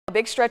A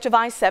big stretch of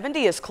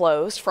I-70 is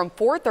closed from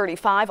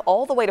 435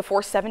 all the way to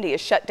 470 is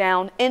shut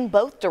down in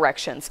both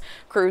directions.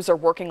 Crews are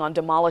working on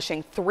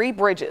demolishing 3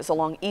 bridges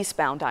along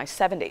eastbound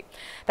I-70.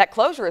 That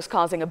closure is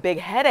causing a big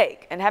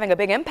headache and having a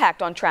big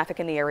impact on traffic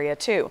in the area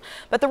too.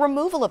 But the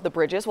removal of the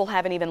bridges will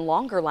have an even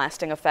longer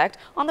lasting effect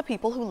on the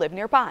people who live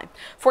nearby.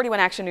 41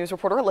 Action News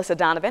reporter Alyssa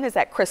Donovan is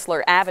at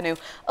Chrysler Avenue.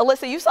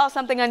 Alyssa, you saw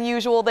something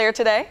unusual there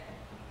today?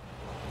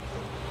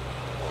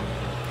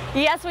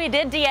 Yes, we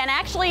did, Deanne.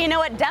 Actually, you know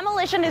what?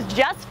 Demolition is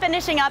just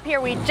finishing up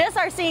here. We just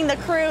are seeing the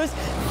crews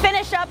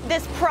finish up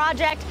this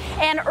project.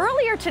 And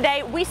earlier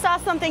today, we saw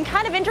something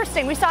kind of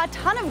interesting. We saw a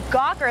ton of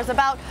gawkers.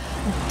 About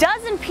a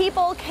dozen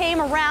people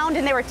came around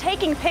and they were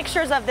taking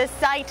pictures of this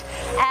site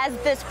as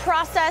this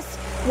process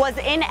was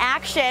in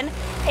action.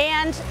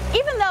 And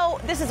even though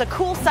this is a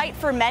cool site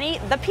for many,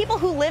 the people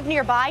who live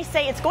nearby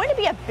say it's going to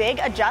be a big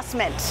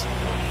adjustment.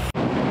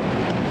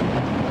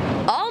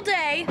 All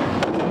day,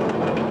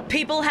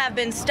 people have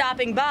been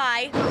stopping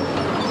by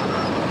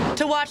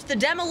to watch the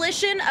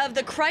demolition of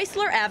the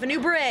Chrysler Avenue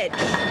Bridge.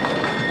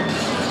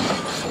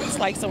 It's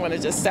like someone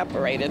has just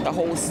separated the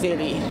whole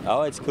city.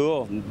 Oh, it's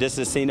cool. Just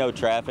to see no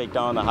traffic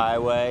on the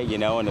highway, you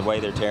know, and the way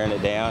they're tearing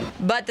it down.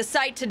 But the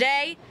sight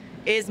today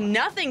is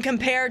nothing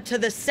compared to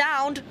the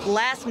sound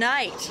last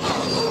night.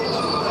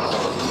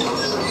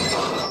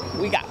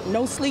 We got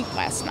no sleep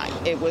last night.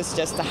 It was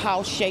just the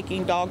house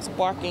shaking, dogs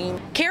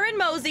barking. Karen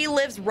Mosey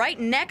lives right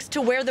next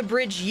to where the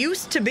bridge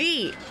used to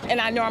be.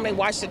 And I normally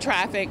watch the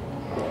traffic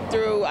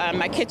through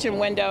my kitchen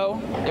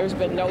window. There's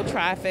been no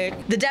traffic.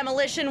 The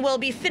demolition will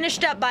be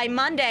finished up by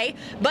Monday,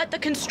 but the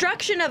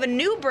construction of a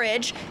new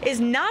bridge is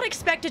not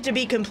expected to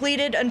be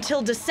completed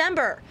until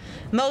December.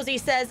 Mosey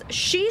says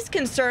she's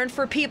concerned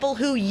for people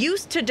who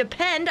used to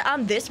depend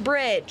on this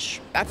bridge.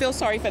 I feel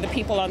sorry for the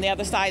people on the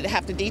other side that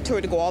have to detour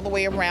to go all the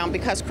way around,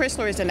 because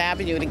Chrysler is an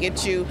avenue to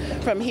get you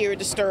from here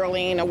to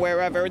Sterling or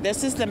wherever.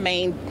 This is the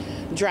main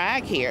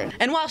drag here.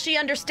 And while she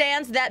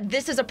understands that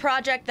this is a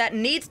project that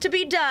needs to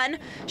be done,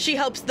 she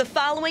hopes the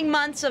following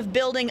months of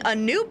building a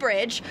new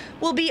bridge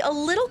will be a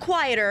little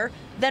quieter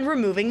than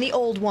removing the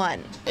old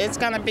one. It's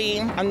going to be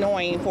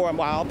annoying for a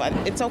while, but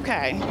it's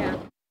okay. Yeah.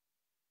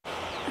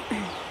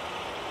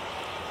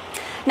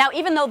 Now,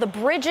 even though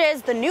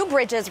the new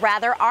bridges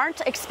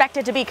aren't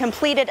expected to be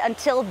completed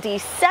until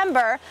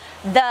December,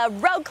 the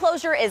road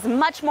closure is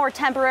much more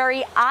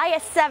temporary.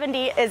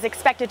 I-70 is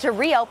expected to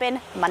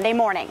reopen Monday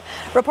morning.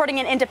 Reporting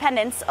in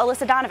Independence,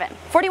 Alyssa Donovan,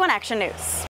 41 Action News.